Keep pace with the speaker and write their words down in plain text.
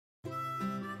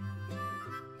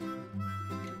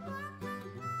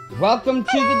Welcome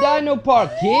to the Dino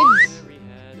Park, kids! Mary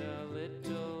had a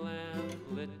little lamb,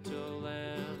 little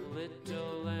lamb,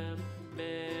 little lamb.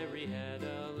 Mary had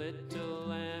a little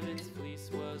lamb, its fleece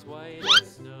was white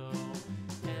as snow.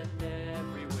 And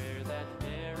everywhere that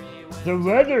Mary went, The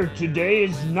weather today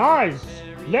is nice.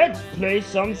 Let's play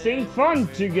something fun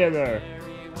together.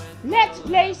 Let's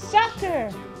play soccer.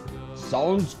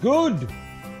 Sounds good!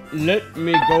 Let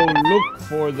me go look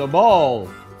for the ball.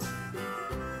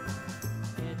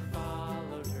 it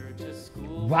followed her to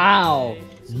school. Wow!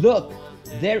 Look,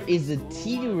 there is a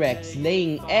T-Rex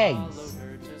laying eggs.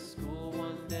 Her to school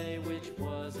one day, which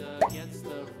was against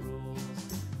the rules.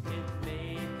 It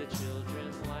made the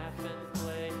children laugh and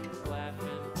play, laugh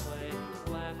and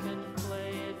play, laugh and play.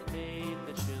 It made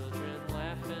the children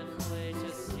laugh and play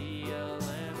to see a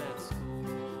lamb at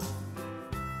school.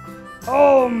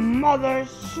 Oh, mother,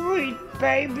 sweet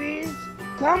babies,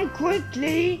 come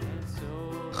quickly.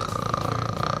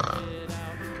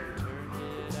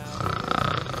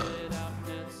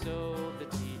 And so the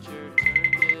teacher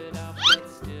turned it out, but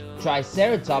still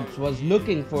Triceratops was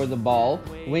looking for the ball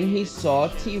when he saw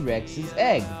T-Rex's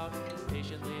egg.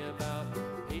 patiently about,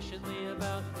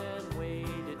 and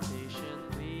waited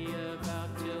patiently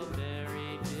about till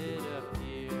Mary did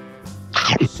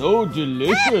appear. So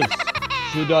delicious!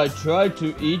 Should I try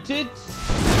to eat it?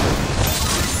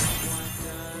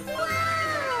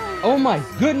 Oh my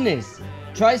goodness!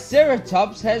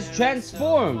 Triceratops has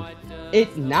transformed!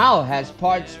 It now has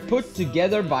parts put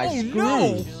together by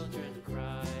screws. Children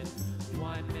cried,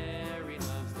 why Mary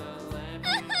loves the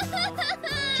lamb.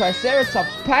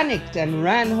 Triceratops panicked and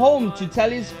ran home to tell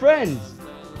his friends.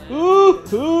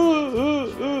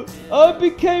 I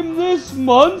became this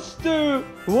monster!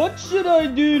 What should I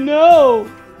do now?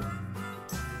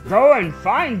 Go and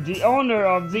find the owner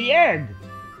of the egg.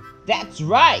 That's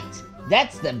right!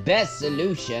 That's the best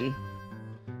solution.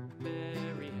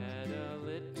 Mary had a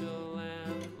little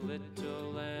lamb,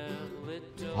 little lamb,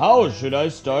 little How should I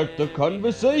start the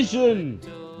conversation?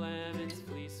 lamb. Its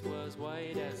fleece was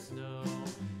white as snow.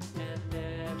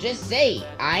 And Just say,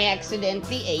 I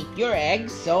accidentally ate your egg,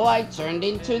 so I turned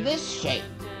into this shape.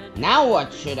 Now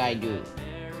what should I do?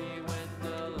 Mary, when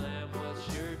the lamb was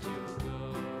sure to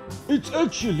go. It's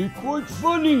actually quite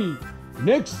funny.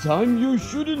 Next time you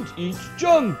shouldn't eat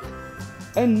junk.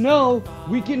 And now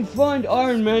we can find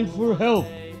Iron Man for help.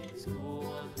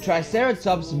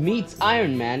 Triceratops meets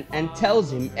Iron Man and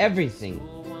tells him everything.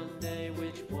 One day,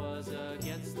 which was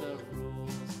against the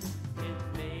rules.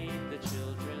 It made the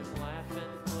children laugh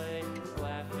and play,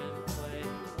 laugh and play,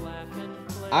 laugh and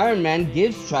play. Iron Man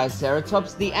gives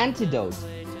Triceratops the antidote.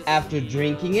 After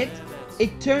drinking it,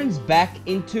 it turns back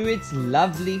into its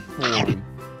lovely form.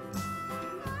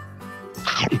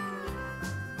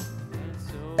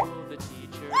 So the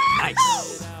teacher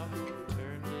Nice.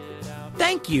 turned it out.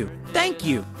 Thank you. Thank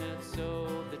you. And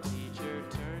so the teacher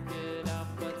turned it out,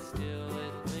 but still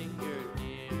it lingered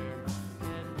near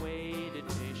and waited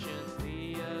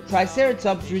patiently.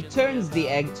 Triceratops returns the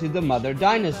egg to the mother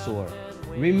dinosaur.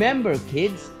 Remember,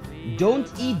 kids, don't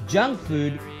eat junk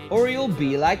food or you'll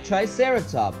be like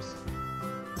Triceratops.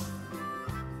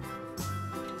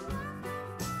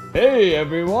 Hey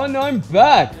everyone, I'm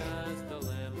back! As the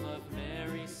lamb loved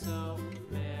Mary so,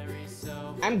 Mary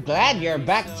so, I'm glad you're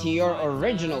back to your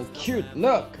original cute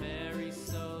look. Mary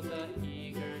so, the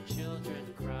eager children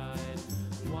cried.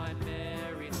 Why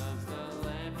Mary loves the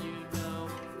lamb, you know.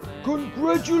 Lamb,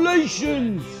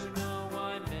 Congratulations! you know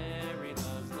why Mary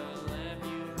loves the lamb,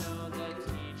 you know. The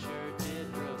teacher did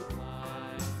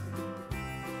reply.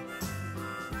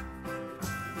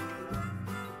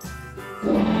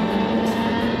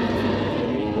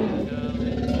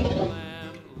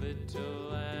 Little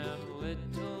lamb,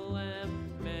 little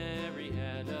lamb. Mary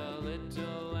had a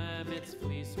little lamb. Its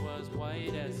fleece was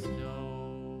white as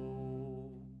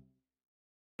snow.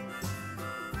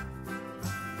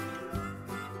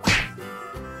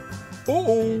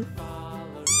 Oh.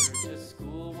 Followed her to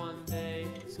school one day,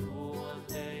 school one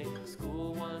day,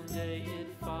 school one day. It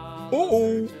followed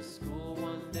her to school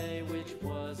one day, which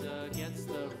was against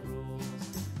the rules.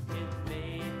 It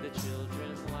made the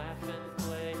children laugh and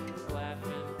play, laugh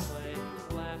and play,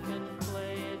 laugh and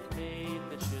play. It made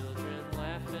the children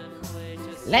laugh and play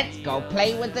to Let's see go a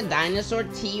play with the dinosaur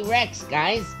T-Rex,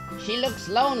 guys. She looks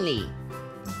lonely.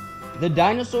 The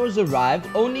dinosaurs arrived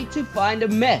only to find a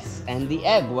mess and the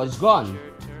egg was gone.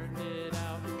 turned it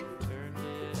out, turned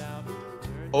it out,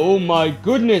 turned Oh my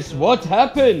goodness, what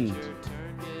happened?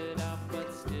 turned it out,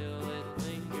 but still it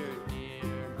lingered near.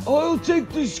 I'll take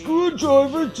the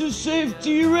screwdriver to save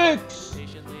T-Rex.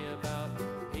 Patiently about,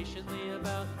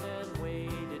 and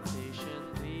waited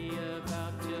patiently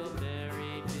about till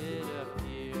Mary did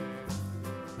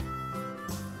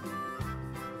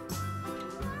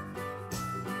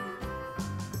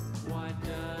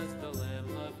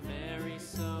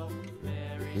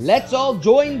Let's all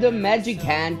join the magic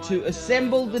hand to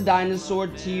assemble the dinosaur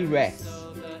T-Rex.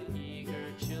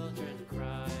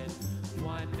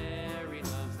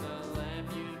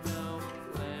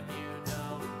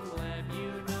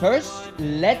 First,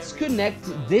 let's connect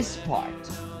this part.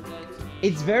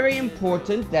 It's very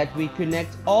important that we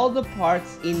connect all the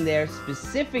parts in their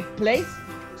specific place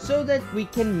so that we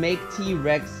can make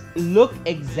T-Rex look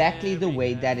exactly the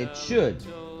way that it should.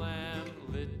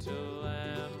 Little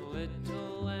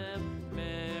lamb,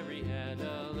 Mary had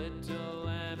a little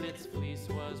lamb, its fleece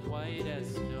was white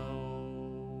as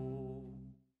snow.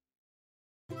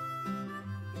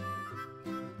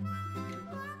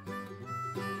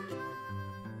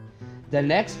 The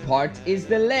next part is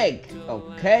the leg.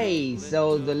 Okay,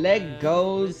 so the leg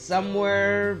goes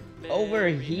somewhere over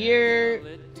here.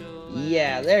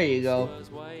 Yeah, there you go.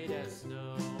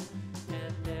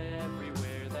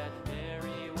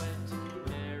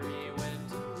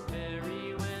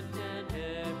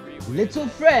 Little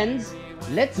friends,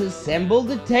 let's assemble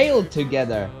the tail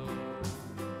together.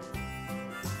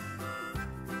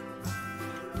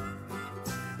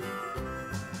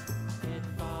 It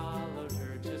followed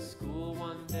her to school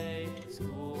one day,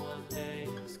 school one day,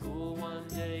 school one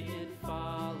day. It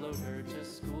followed her to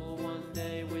school one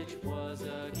day, which was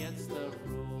against the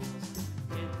rules.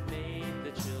 It made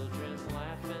the children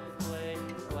laugh and play,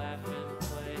 laugh and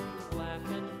play,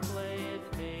 laugh and play.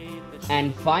 It made the children.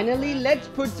 And finally, let's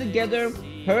put together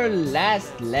her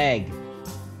last leg.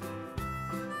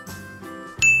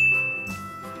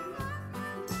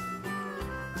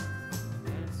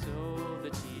 And so the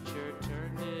teacher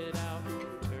turned it out,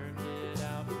 turned it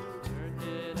out, turned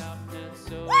it out. And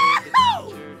so the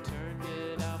teacher turned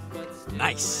it out, but still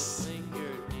Nice. it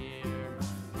lingered near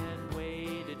and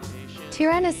waited patiently. There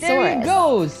Tyrannosaurus. you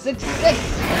go! Success!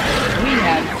 We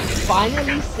have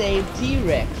finally saved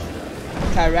T-Rex.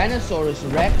 Tyrannosaurus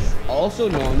rex, also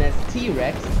known as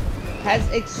T-Rex, has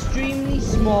extremely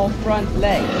small front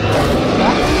legs,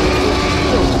 but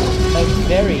still a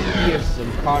very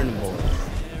fearsome carnivore.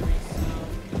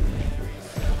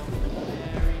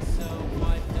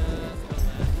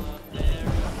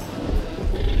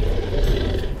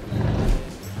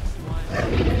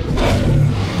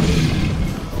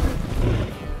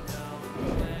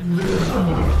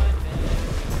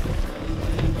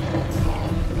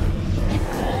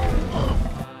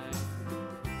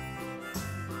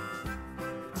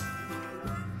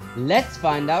 Let's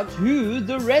find out who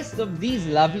the rest of these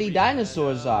lovely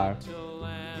dinosaurs are.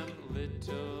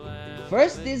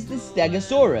 First is the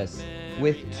Stegosaurus,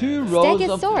 with 2 rows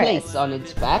of Stegosaurus. plates on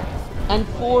its back and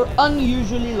 4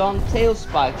 unusually long tail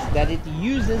spikes that it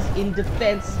uses in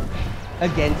defense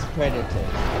against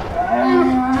predators.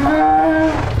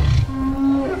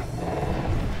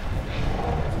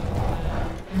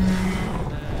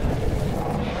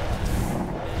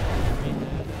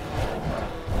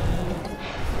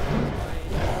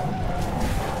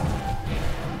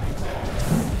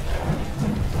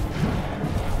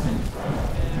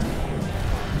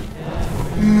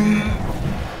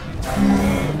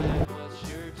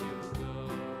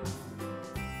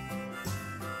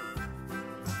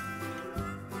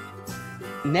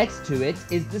 Next to it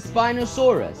is the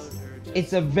Spinosaurus.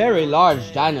 It's a very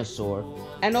large dinosaur,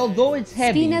 and although it's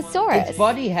heavy, Spinosaurus. its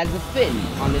body has a fin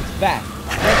on its back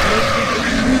that makes it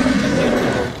extremely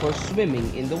suitable for swimming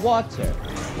in the water.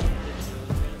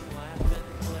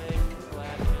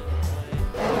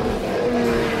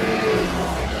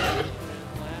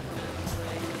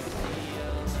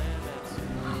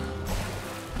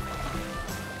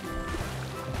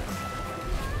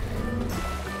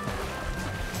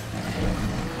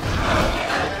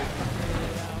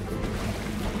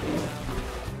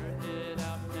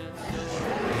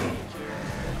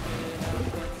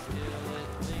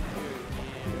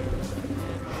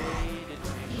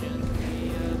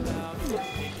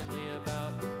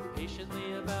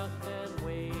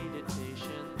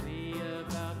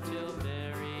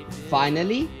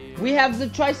 Finally, we have the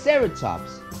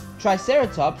Triceratops.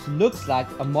 Triceratops looks like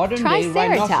a modern-day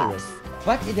Triceratops. rhinoceros,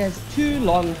 but it has 2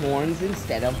 long horns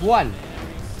instead of 1.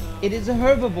 It is a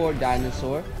herbivore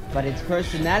dinosaur, but its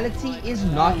personality is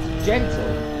not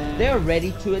gentle. They are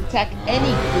ready to attack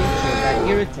any creature that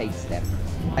irritates them.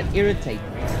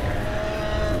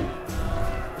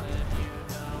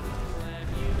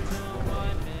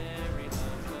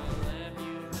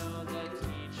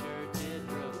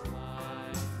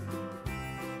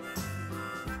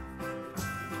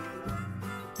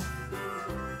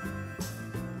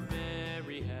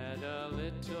 Mary had a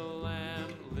little lamb,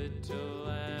 little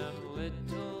lamb,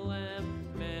 little lamb.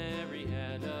 Mary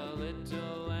had a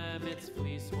little lamb, its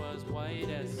fleece was white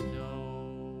as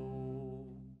snow.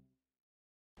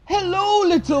 Hello,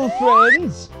 little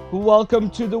friends! Welcome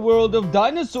to the world of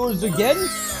dinosaurs again.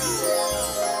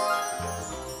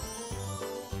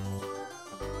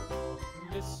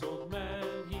 This old man,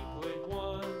 he played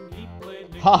one, he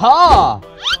played Haha!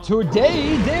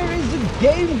 Today there is a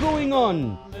game going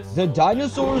on. The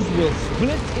dinosaurs will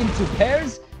split into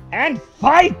pairs and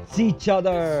fight each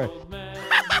other.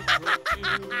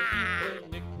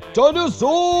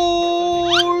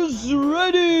 Dinosaurs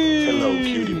ready! Hello,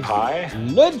 cutie pie.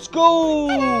 Let's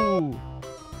go!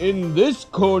 In this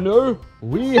corner,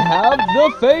 we have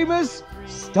the famous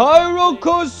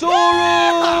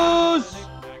Styracosaurus!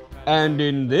 And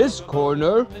in this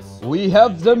corner, we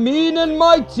have the mean and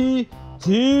mighty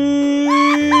T-Rex!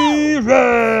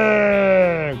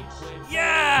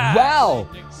 Yeah! Wow!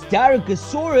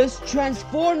 Styracosaurus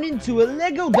transformed into a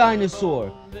Lego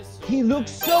dinosaur. He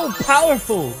looks so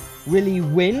powerful. Will he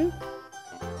win?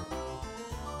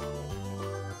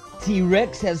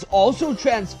 T-Rex has also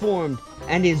transformed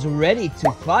and is ready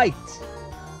to fight.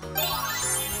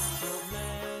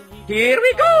 Here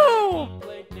we go!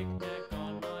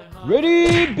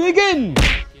 Ready, begin!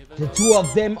 The two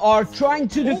of them are trying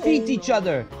to defeat each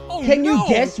other. Oh, Can you no.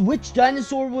 guess which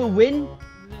dinosaur will win?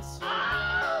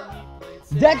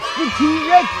 That's the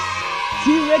T-Rex!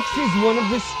 T-Rex is one of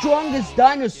the strongest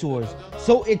dinosaurs,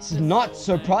 so it's not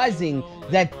surprising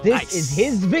that this is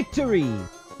his victory.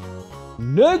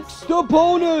 Next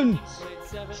opponent,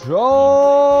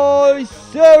 Triceratops!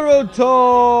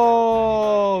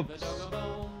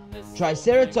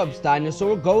 Triceratops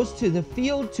dinosaur goes to the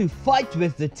field to fight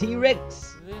with the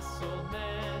T-Rex. This old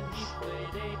man, he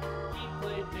played eight, he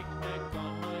played knick-knack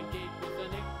on my gate with a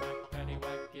knick-knack,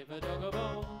 paddywhack, give a dog a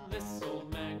bone. This old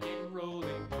man came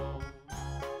rolling home.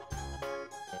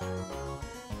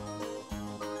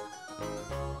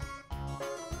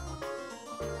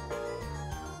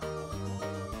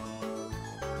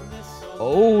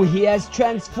 Oh, he has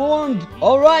transformed.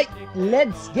 Alright,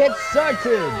 let's get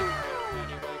started.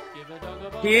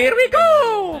 Here we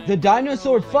go! The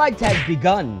dinosaur fight has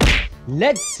begun.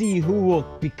 Let's see who will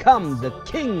become the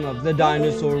king of the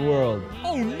dinosaur world.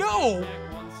 Oh no!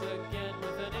 Once again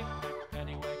with a knick-knack,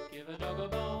 paddywhack, give a dog a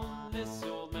bone. This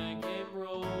old man came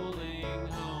rolling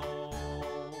home.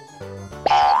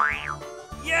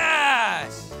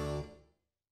 Yes!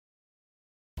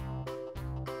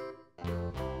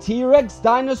 T-Rex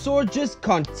dinosaur just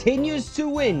continues to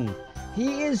win.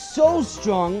 He is so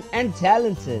strong and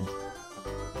talented.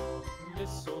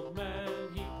 This old man,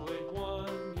 he played one,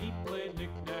 he played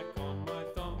knick-knack on my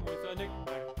thumb with a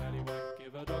knick-knack, paddywhack,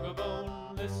 give a dog a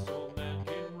bone. This old man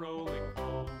came rolling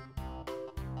home.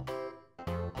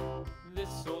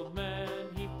 This old man,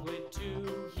 he played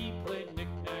two, he played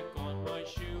knick-knack on my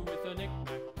shoe with a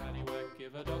knick-knack, paddywhack,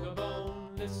 give a dog a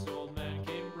bone. This old man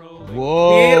came rolling.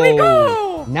 Whoa! Here we go!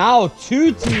 Now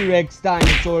two T-Rex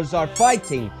dinosaurs are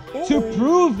fighting to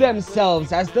prove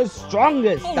themselves as the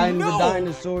strongest in the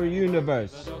dinosaur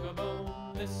universe.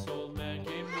 This old man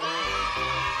came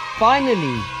rolling.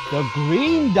 Finally, the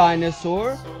green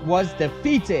dinosaur was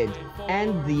defeated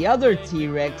and the other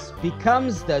T-Rex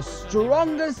becomes the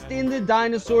strongest in the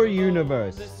dinosaur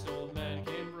universe. This old man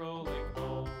came rolling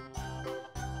home.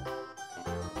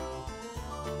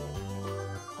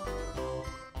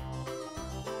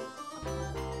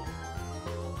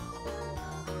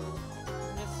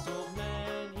 This old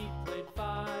man, he played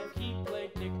five, he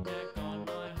played knick-knack on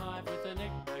my hive with a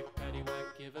knick-knack,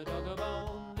 paddywhack, give a dog a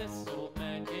bone. This old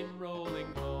man came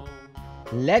rolling home.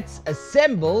 Let's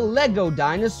assemble Lego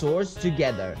dinosaurs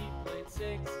together. He played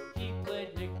six, he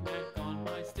played knick-knack on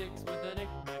my sticks with a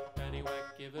knick-knack,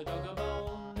 paddywhack, give a dog a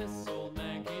bone. This old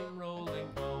man came rolling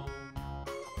home.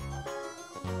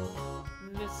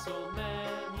 This old man,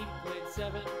 he played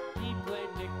seven, he played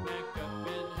knick-knack up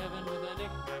in heaven with a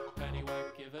knick-knack,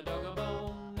 paddywhack, give a dog a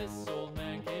bone. This old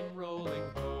man came rolling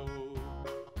home.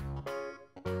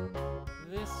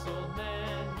 This old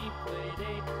man, he played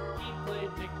eight, he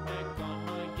played knick-knack on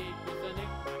my gate with a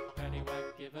knick-knack, paddywhack,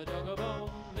 give a dog a bone.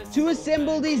 To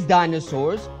assemble these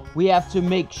dinosaurs, we have to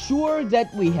make sure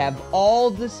that we have all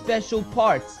the special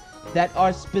parts that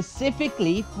are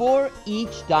specifically for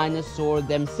each dinosaur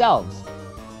themselves.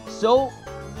 So,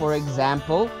 for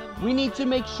example, we need to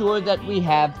make sure that we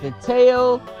have the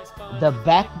tail, the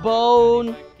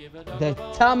backbone, the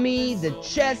tummy, the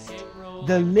chest,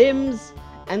 the limbs,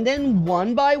 and then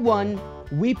one by one,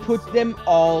 we put them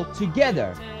all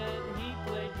together. He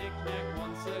played knick-knack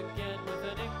once again with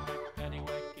a knick-knack,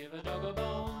 paddywhack, give a dog a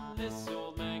bone. This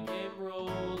old man came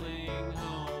rolling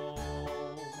home.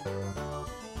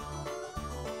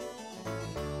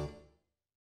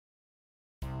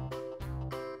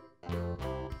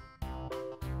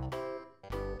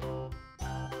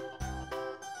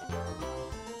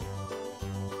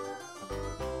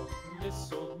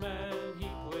 This old man, he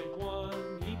played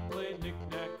one. He played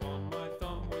knick-knack on my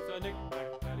thumb with a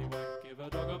knick-knack, paddywhack, give a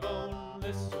dog a bone.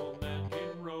 This old man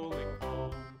came rolling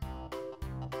home.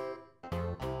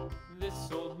 This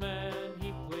old man,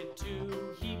 he played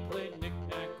two. He played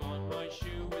knick-knack on my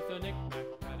shoe with a knick-knack,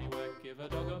 paddywhack, give a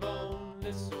dog a bone.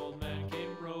 This old man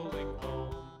came rolling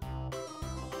home.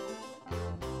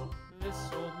 This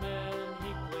old man,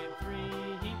 he played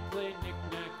three. He played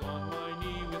knick-knack on my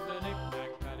knee with a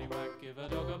knick-knack, paddywhack, give a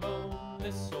dog a bone.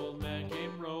 This old man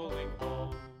came rolling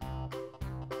home.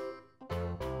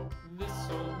 This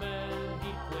old man,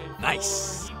 he played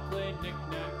Nice. four. He played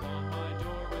knick-knack on my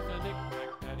door with a knick-knack,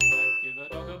 paddywhack, give a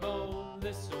dog a bone.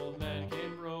 This old man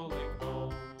came rolling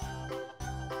home.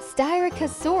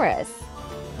 Styracosaurus.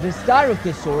 The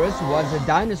Styracosaurus was a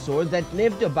dinosaur that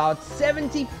lived about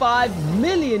 75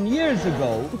 million years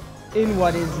ago in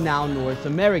what is now North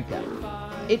America.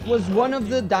 It was one of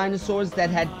the dinosaurs that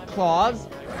had claws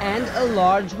and a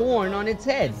large horn on its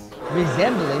head,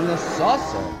 resembling a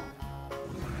saucer.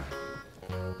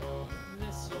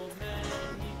 This old man,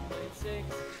 he played six.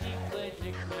 He played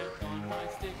knick-knack on my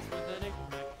sticks with a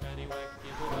knick-knack, paddywhack,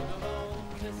 give a dog a bone.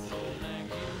 This old man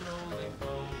came rolling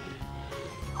home.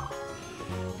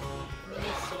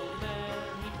 This old man,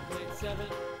 he played seven.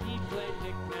 He played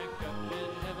knick-knack up in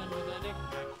heaven with a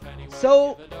knick-knack, paddywhack,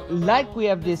 So, give a dog a like bone. we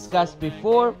have discussed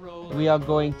before, we are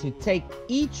going to take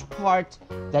each part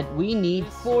that we need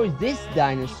for this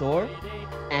dinosaur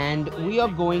and we are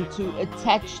going to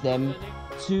attach them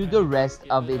to the rest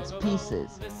of its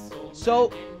pieces.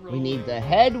 So, we need the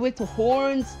head with the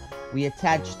horns, we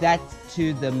attach that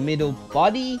to the middle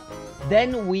body,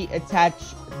 then we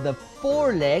attach the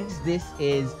forelegs, this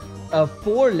is a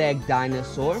four-leg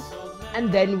dinosaur,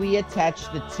 and then we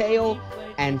attach the tail,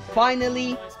 and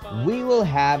finally we will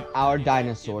have our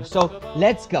dinosaur. So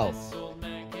let's go. This old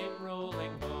man came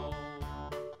rolling home.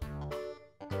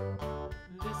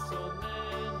 This old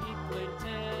man, he played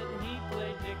 10. He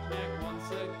played knick-knack once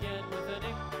again with a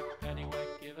knick-knack,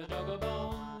 paddywhack, give a dog a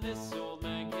bone. This old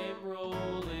man came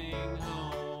rolling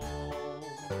home.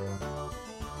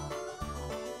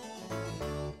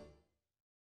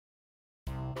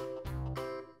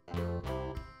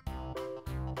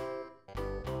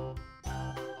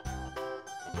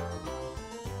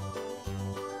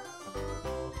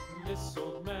 This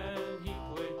old man, he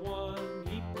played one.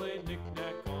 He played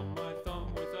knick-knack on my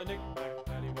thumb with a knick-knack,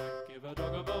 paddywhack, give a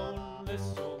dog a bone. This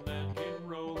old man came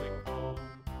rolling home.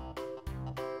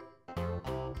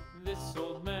 This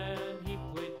old man, he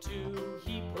played two.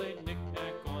 He played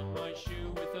knick-knack on my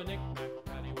shoe with a knick-knack,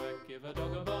 paddywhack, give a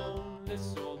dog a bone.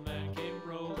 This old man came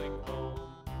rolling home.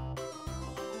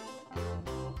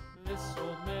 This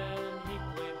old man, he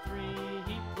played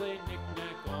three. He played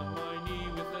knick-knack on my knee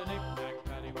with a knick-knack,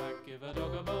 paddywhack, give a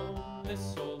dog a bone.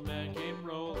 This old man came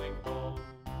rolling home.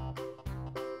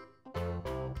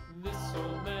 This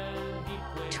old man, he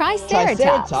played Triceratops.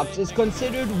 Triceratops is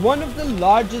considered one of the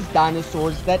largest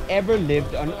dinosaurs that ever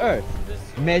lived on Earth,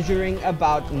 measuring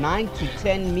about 9 to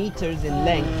 10 meters in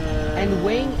length and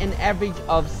weighing an average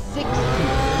of 6 to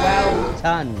 12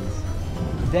 tons.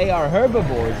 They are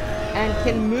herbivores and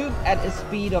can move at a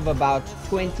speed of about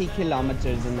 20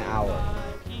 kilometers an hour.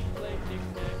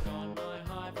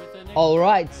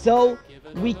 Alright, so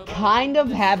we kind of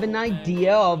have an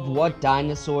idea of what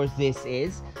dinosaur this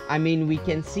is. I mean, we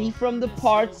can see from the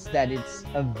parts that it's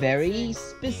a very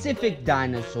specific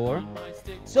dinosaur.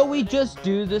 So we just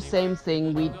do the same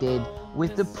thing we did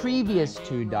with the previous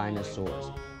two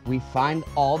dinosaurs. We find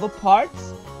all the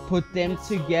parts, put them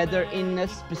together in a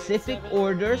specific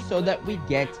order so that we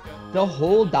get the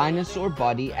whole dinosaur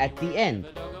body at the end.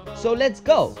 So let's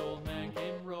go.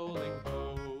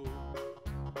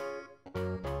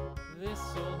 This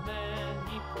old man,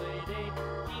 he played 8.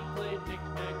 He played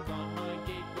knick-knack on my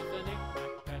gate with a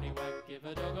knick-knack, paddywhack, give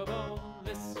a dog a bone.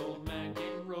 This old man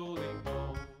came rolling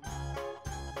home.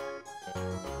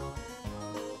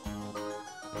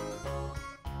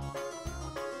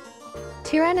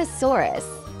 Tyrannosaurus.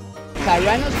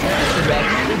 Tyrannosaurus rex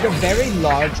is a very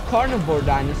large carnivore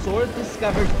dinosaur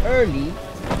discovered early.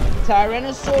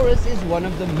 Tyrannosaurus is one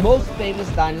of the most famous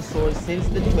dinosaurs since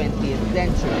the 20th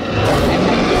century and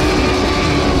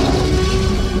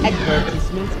has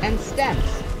advertisements and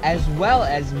stamps, as well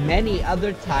as many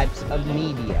other types of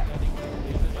media.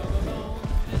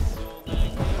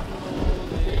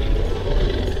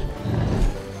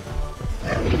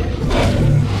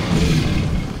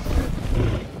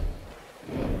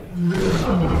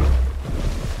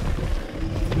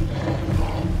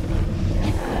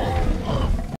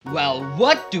 Well,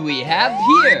 what do we have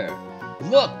here?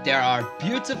 Look, there are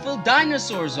beautiful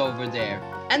dinosaurs over there.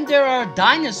 And there are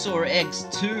dinosaur eggs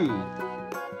too.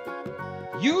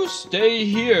 You stay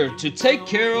here to take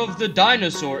care of the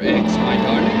dinosaur eggs, my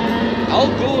darling.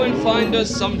 I'll go and find us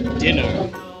some dinner.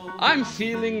 I'm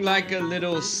feeling like a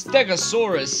little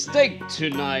stegosaurus steak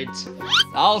tonight.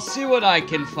 I'll see what I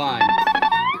can find.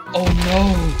 Oh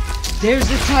no! There's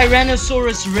a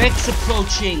Tyrannosaurus Rex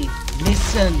approaching.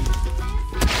 Listen.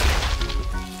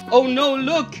 Oh no,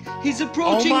 look! He's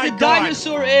approaching the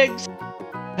dinosaur eggs.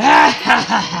 Ha ha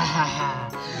ha ha ha!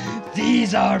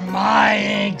 These are my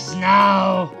eggs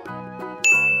now.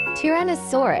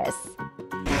 Tyrannosaurus.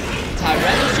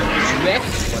 Tyrannosaurus Rex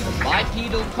was a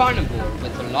bipedal carnivore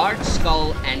with a large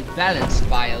skull and balanced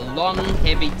by a long,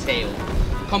 heavy tail.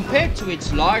 Compared to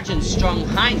its large and strong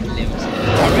hind limbs,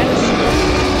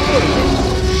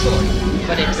 Tyrannosaurus was short,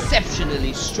 but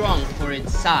exceptionally strong for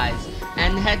its size,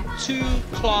 and had 2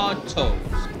 clawed toes.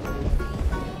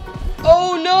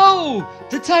 Oh no!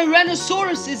 The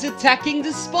Tyrannosaurus is attacking the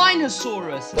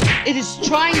Spinosaurus. It is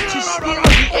trying to steal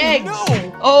the eggs. No.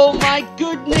 Oh my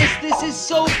goodness, this is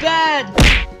so bad.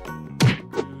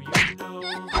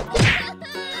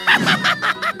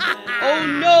 Oh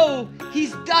no,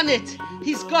 he's done it.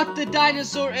 He's got the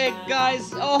dinosaur egg,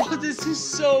 guys. Oh, this is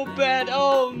so bad.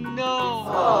 Oh no.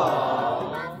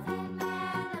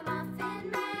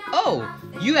 Oh,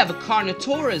 you have a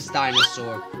Carnotaurus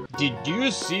dinosaur. Did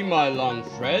you see my long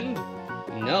friend?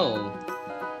 No.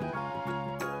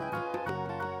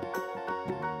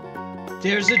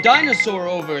 There's a dinosaur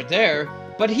over there,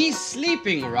 but he's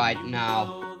sleeping right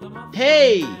now.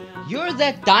 Hey, you're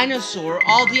that dinosaur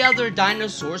all the other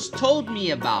dinosaurs told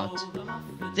me about.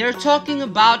 They're talking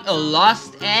about a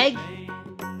lost egg?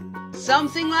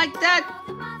 Something like that?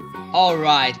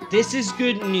 Alright, this is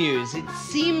good news. It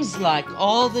seems like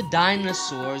all the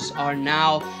dinosaurs are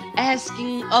now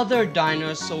asking other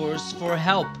dinosaurs for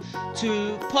help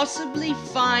to possibly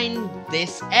find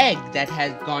this egg that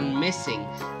had gone missing,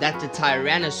 that the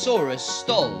Tyrannosaurus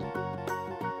stole.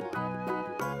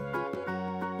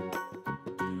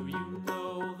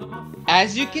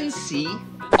 As you can see,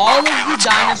 all of the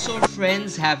dinosaur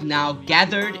friends have now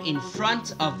gathered in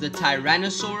front of the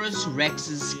Tyrannosaurus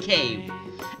Rex's cave,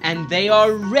 and they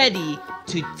are ready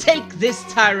to take this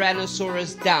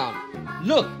Tyrannosaurus down.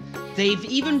 Look, they've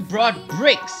even brought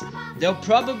bricks. They'll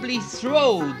probably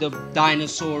throw the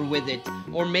dinosaur with it,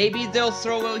 or maybe they'll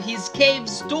throw his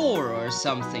cave's door or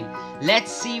something.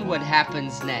 Let's see what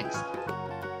happens next.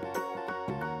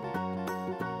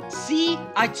 See,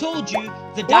 I told you,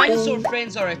 the dinosaur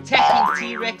friends are attacking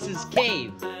T-Rex's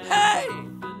cave. Hey!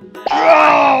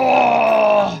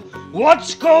 Oh,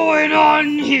 what's going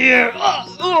on here? Oh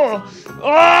no!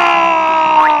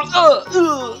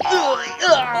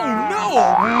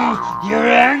 You're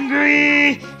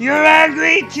angry? You're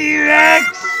angry, T-Rex?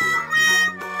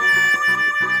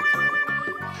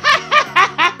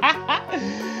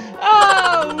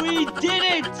 Oh, we did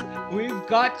it! We've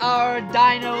got our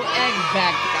dino egg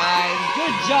back, guys.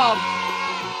 Good job.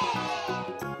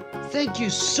 Thank you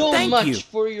so much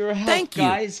for your help,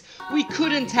 guys. We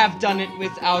couldn't have done it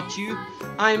without you.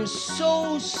 I'm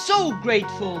so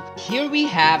grateful. Here we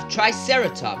have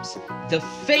Triceratops, the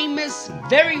famous,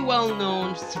 very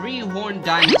well-known 3-horned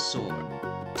dinosaur.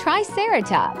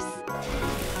 Triceratops.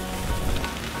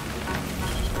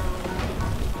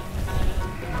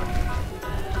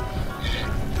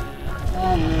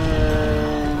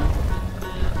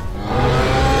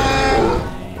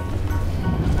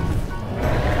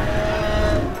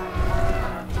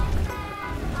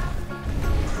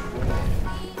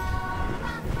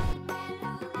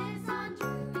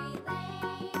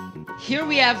 Here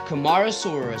we have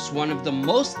Camarasaurus, one of the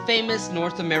most famous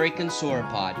North American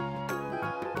sauropod.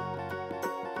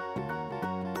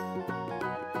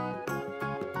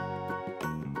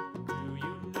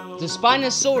 The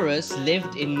Spinosaurus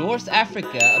lived in North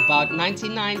Africa about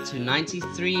 99 to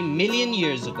 93 million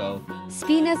years ago.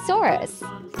 Spinosaurus.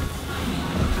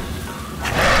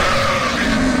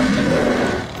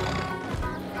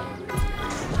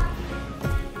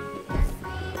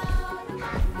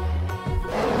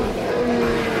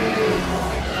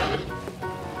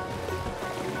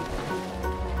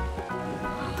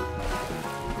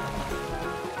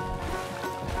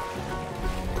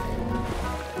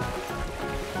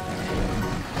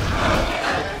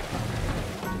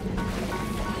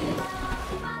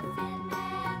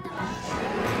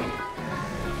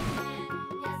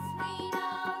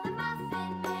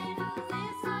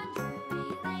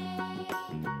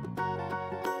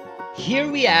 Here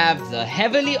we have the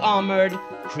heavily armored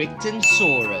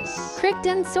Crichtonsaurus.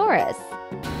 Crichtonsaurus.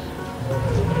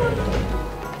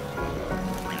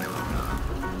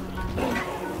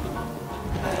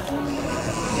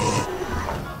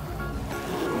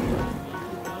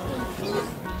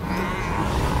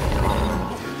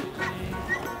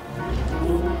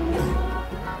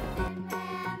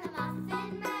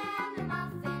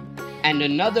 And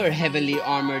another heavily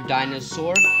armored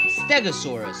dinosaur,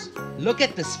 Stegosaurus. Look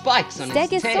at the spikes on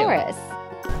its tail. Stegosaurus.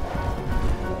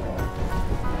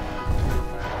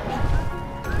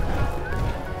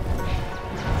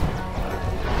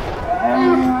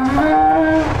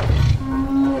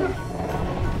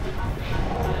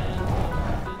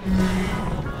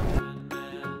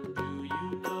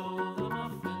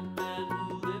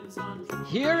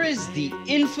 Here is the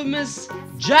infamous,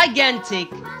 gigantic,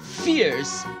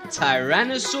 fierce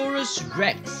Tyrannosaurus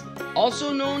Rex,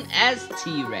 also known as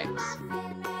T-Rex.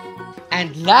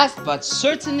 And last but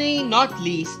certainly not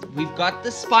least, we've got the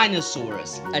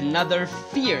Spinosaurus, another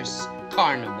fierce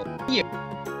carnivore.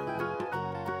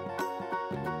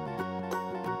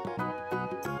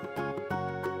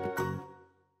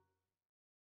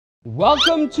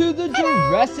 Welcome to the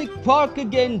Jurassic Park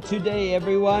again today,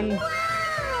 everyone.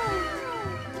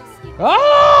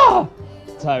 Ah!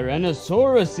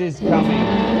 Tyrannosaurus is coming.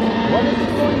 What is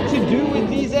it going to do with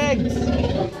these eggs?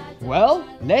 Well,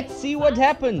 let's see what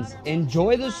happens.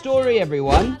 Enjoy the story,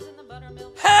 everyone.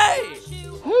 Hey!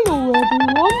 Hello,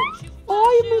 everyone.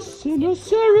 I'm a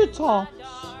triceratops.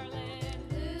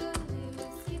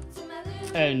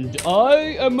 And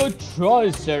I am a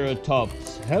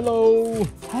triceratops. Hello.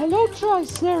 Hello,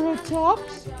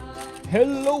 triceratops.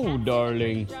 Hello,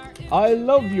 darling. I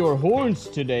love your horns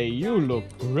today. You look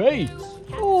great.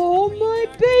 Oh, my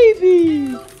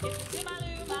baby.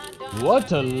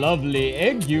 What a lovely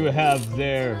egg you have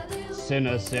there,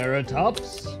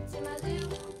 Triceratops.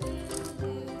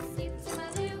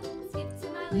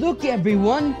 Look,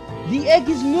 everyone. The egg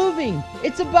is moving.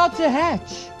 It's about to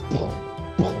hatch.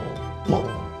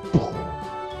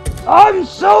 I'm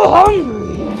so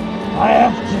hungry. I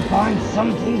have to find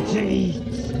something to eat.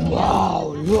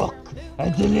 Wow, look. A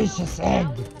delicious egg.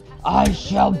 I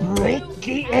shall break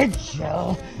the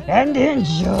eggshell and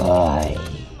enjoy.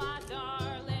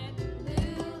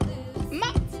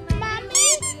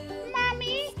 Mommy.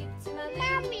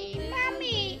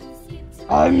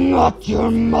 I'm not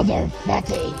your mother,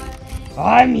 fatty.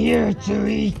 I'm here to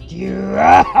eat you.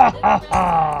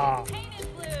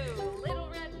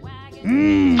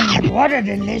 What a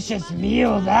delicious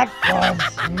meal that was.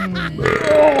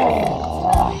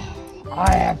 Oh,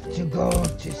 I have to go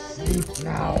to sleep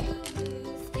now.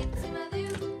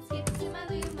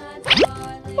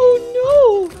 Oh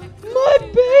no! My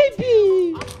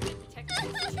baby!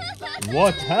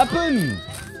 What happened?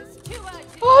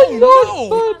 I lost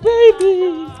my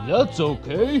baby. That's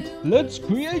okay. Let's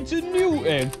create a new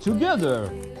egg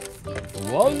together.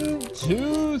 1,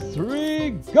 2, 3,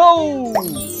 go!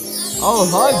 I'll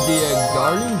hide the egg,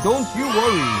 darling. Don't you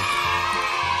worry.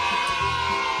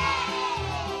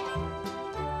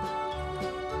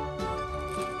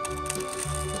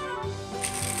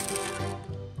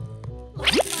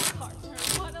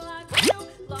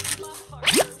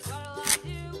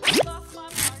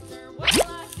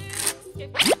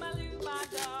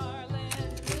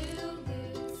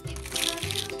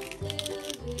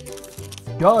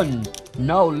 Done.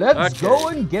 Now let's go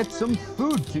and get some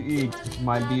food to eat,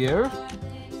 my dear.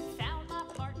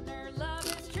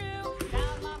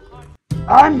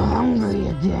 I'm hungry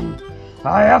again.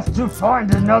 I have to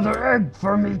find another egg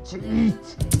for me to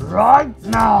eat right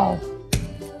now.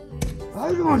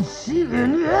 I don't see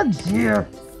any eggs here.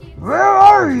 Where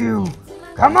are you?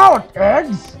 Come out,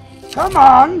 eggs. Come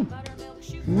on.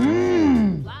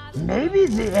 Maybe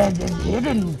the egg is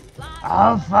hidden.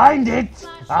 I'll find it.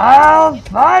 I'll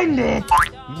find it.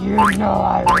 You know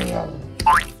I will.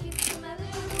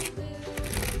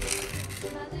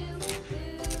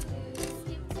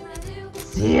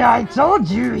 See, I told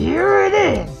you. Here it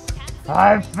is.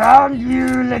 I found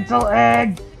you, little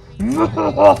egg.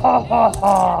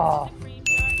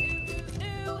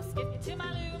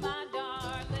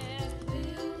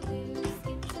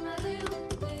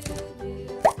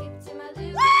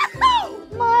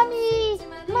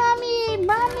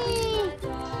 Mommy.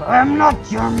 I'm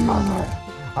not your mother.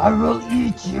 I will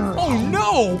eat you. Oh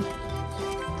no!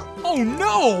 Oh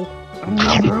no!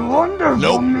 Another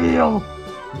wonderful meal.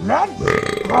 Let's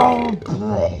go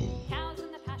play. Cows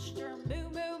in the pasture, moo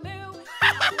moo moo.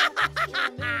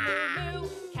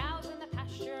 Cows in the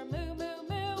pasture, moo moo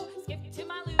moo. Skip to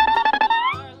my loo,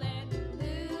 darling.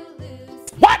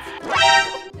 What?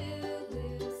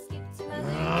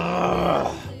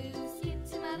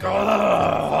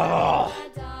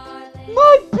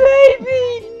 My baby,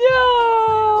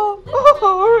 no!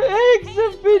 Our eggs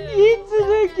have been eaten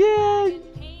again.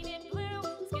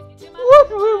 What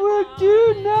will we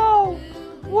do now?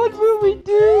 What will we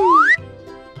do?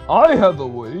 I have a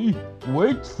way.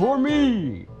 Wait for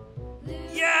me.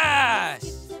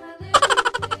 Yes!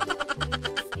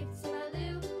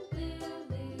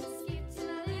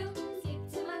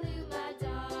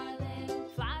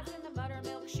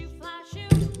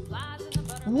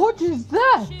 What is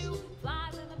that?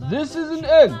 This is an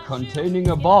egg containing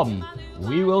a bomb.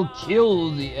 We will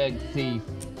kill the egg thief.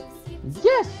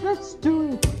 Yes, let's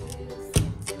do it.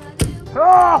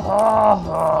 Ha ha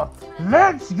ha.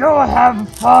 Let's go have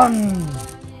fun.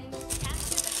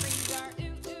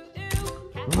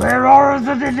 Where are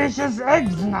the delicious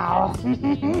eggs now?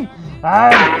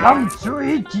 I've come to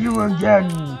eat you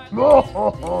again. Ho ho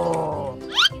ho.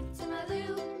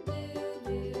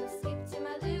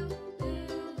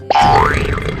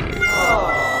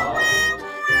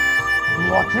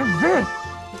 What is this?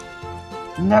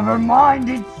 Never mind,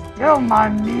 it's still my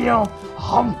meal.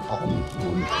 Hum, hum,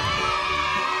 hum.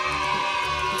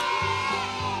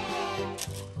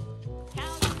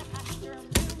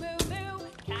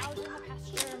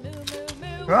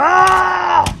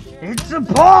 Ah! It's a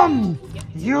bomb!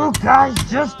 You guys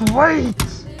just wait!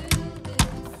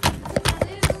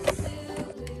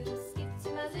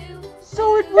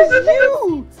 So it was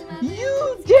you!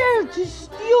 You dared to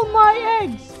steal my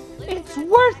eggs! It's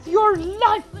worth your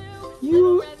life,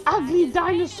 you ugly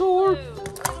dinosaur!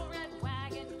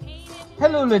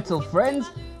 Hello, little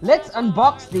friends. Let's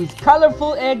unbox these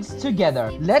colorful eggs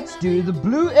together. Let's do the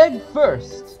blue egg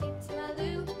first.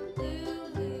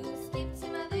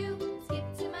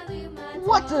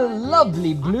 What a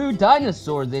lovely blue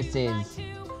dinosaur this is.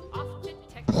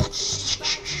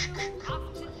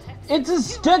 It's a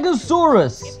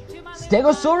stegosaurus.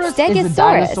 Stegosaurus is a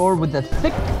dinosaur with a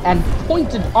thick and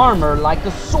pointed armor like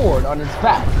a sword on its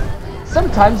back.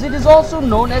 Sometimes it is also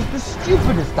known as the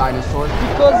stupidest dinosaur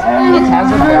because it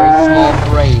has a very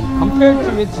small brain compared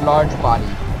to its large body.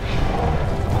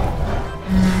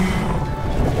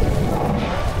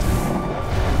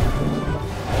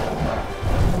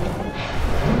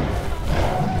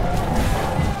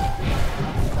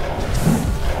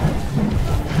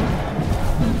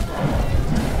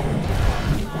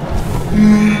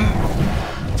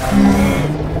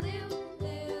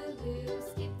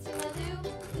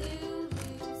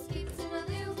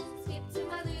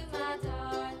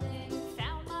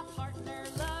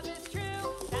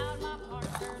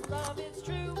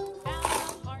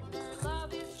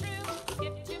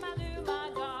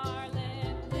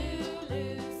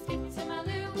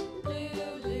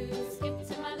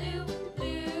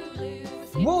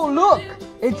 Whoa, look!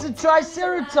 It's a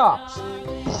triceratops!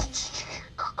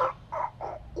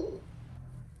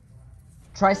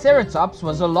 Triceratops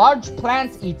was a large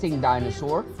plant-eating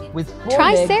dinosaur with 4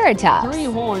 legs, 3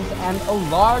 horns, and a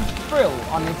large frill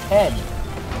on its head.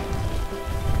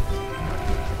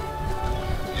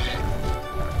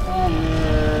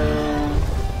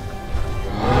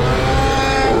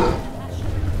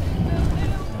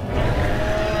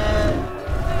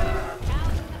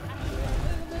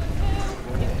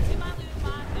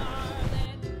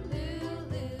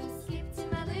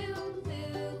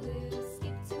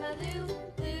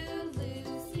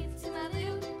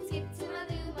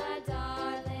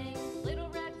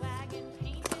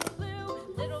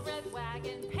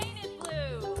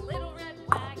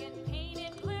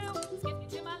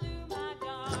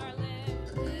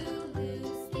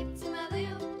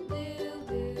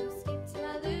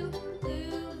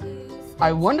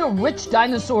 I wonder which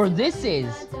dinosaur this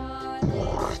is.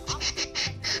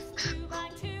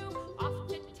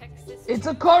 It's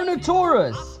a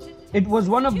Carnotaurus. It was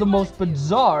one of the most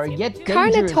bizarre yet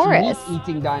dangerous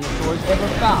meat-eating dinosaurs ever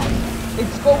found.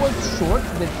 Its skull was short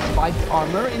with spiked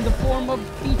armor in the form of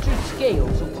featured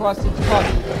scales across its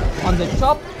body. On the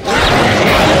top,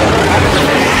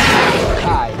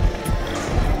 eyes.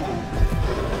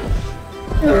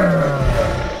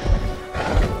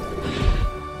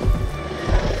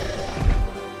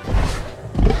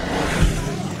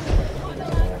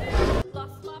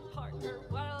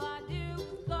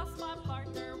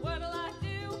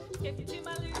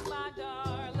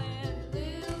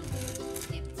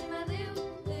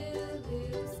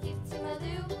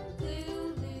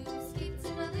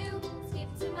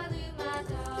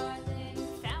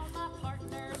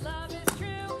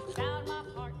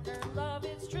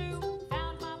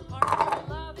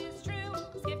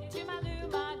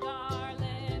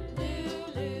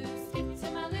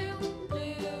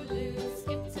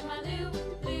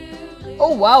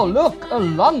 Oh wow, look, a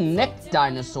long-necked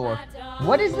dinosaur.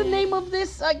 What is the name of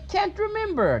this? I can't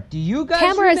remember. Do you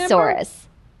guys remember? It's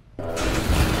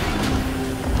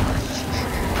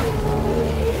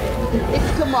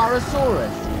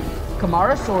Camarasaurus.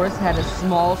 Camarasaurus had a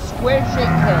small, square-shaped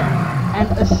head and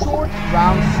a short,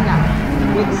 round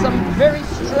snout with some very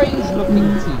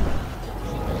strange-looking teeth.